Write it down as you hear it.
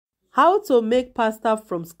How to make pasta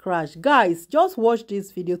from scratch. Guys, just watch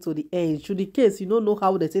this video to the end. Should the case you don't know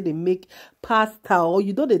how they say they make pasta, or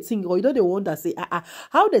you don't they think, or you don't they wonder say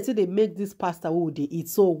how they say they make this pasta, what would they eat?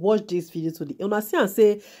 So watch this video to the end. And see and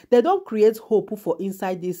say they don't create hope for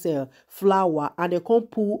inside this flour, and they can't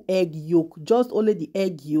put egg yolk, just only the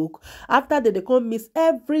egg yolk. After that, they can't mix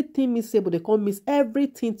everything mixable, they can't mix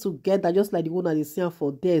everything together, just like the one that they see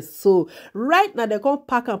for this. So right now they can't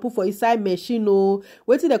pack and put for inside machine. Oh,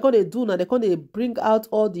 wait till they can't do now, they can't bring out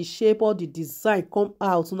all the shape, all the design come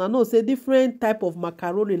out. So now know say different type of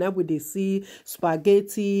macaroni now we they see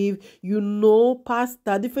spaghetti, you know,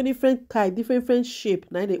 pasta, different type, different shape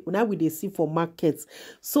now we they see for markets.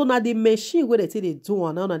 So now the machine where they say they do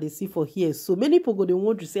and now they see for here. So many people go they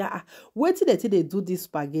want to say wait till they do this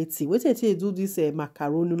spaghetti, wait till they do this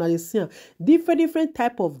macaroni. Now they see different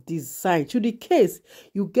type of design. To the case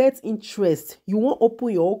you get interest, you want open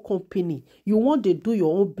your own company, you want to do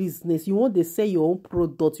your own business, you want to sell your own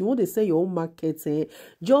product, you want to sell your own market,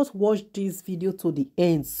 just watch this video to the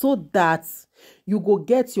end so that you go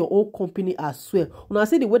get your own company as well. When I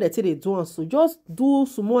say the way they say they do and so just do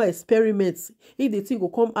some more experiments. If the thing will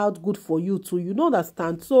come out good for you too, you know,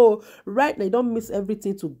 understand. So right now you don't mix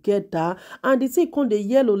everything together, and the thing come the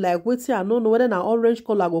yellow like waiting. I don't know whether an orange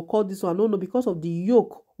color I go call this one. I don't know because of the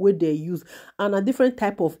yolk where they use, and a different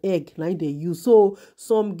type of egg like they use. So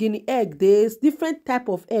some guinea egg, there's different type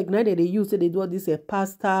of egg now that they use. So they do this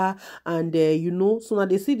pasta, and you know, so now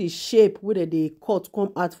they see the shape where they cut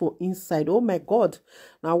come out for inside. Oh my god,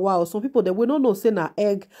 now wow, some people they will not know say na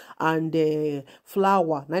egg and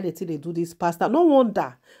flour now they say they do this pasta. No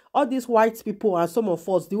wonder all these white people and some of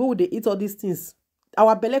us, the way they eat all these things,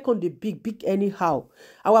 our belly con the big anyhow.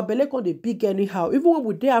 Our belly con the big anyhow. Even when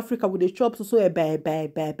we dey Africa, we dey chop so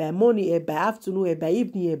by morning, by afternoon, by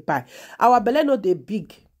evening, by our belly not the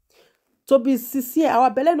big. To be sincere, our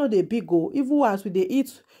belly not the big. Oh, even as we dey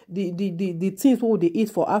eat the things we dey eat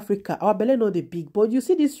for Africa, our belly not the big. But you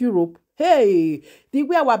see this Europe, hey, the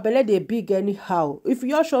way our belly they big anyhow. If you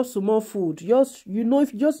just shop some more food, just you know,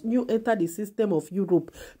 if you just new enter the system of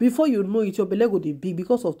Europe, before you know it, your belly go dey big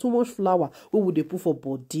because of too much flour. What would they put for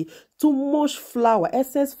body? Too much flour,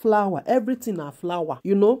 excess flour, everything are flour,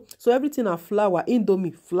 you know. So everything are flour,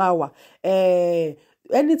 Indomie flour,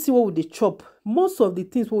 anything what would they chop. Most of the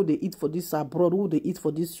things what they eat for this abroad, what they eat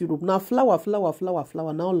for this Europe. Now flour.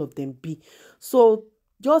 Now all of them be. So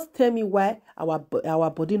just tell me why our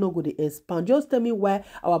body no go to expand. Just tell me why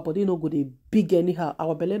our body no go to big anyhow.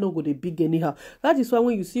 Our belly no go to big anyhow. That is why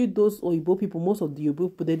when you see those Oyibo people, most of the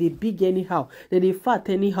Oyibo people, they big anyhow. They fat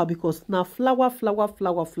anyhow because now flour.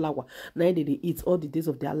 Now they eat all the days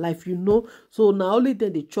of their life, you know. So now only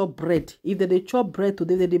then they chop bread. If they chop bread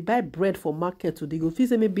today, they buy bread for market today. Go feel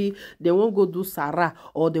say maybe they won't go do Sarah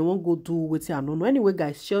or they won't go do what I don't know. Anyway,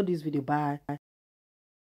 guys, share this video. Bye.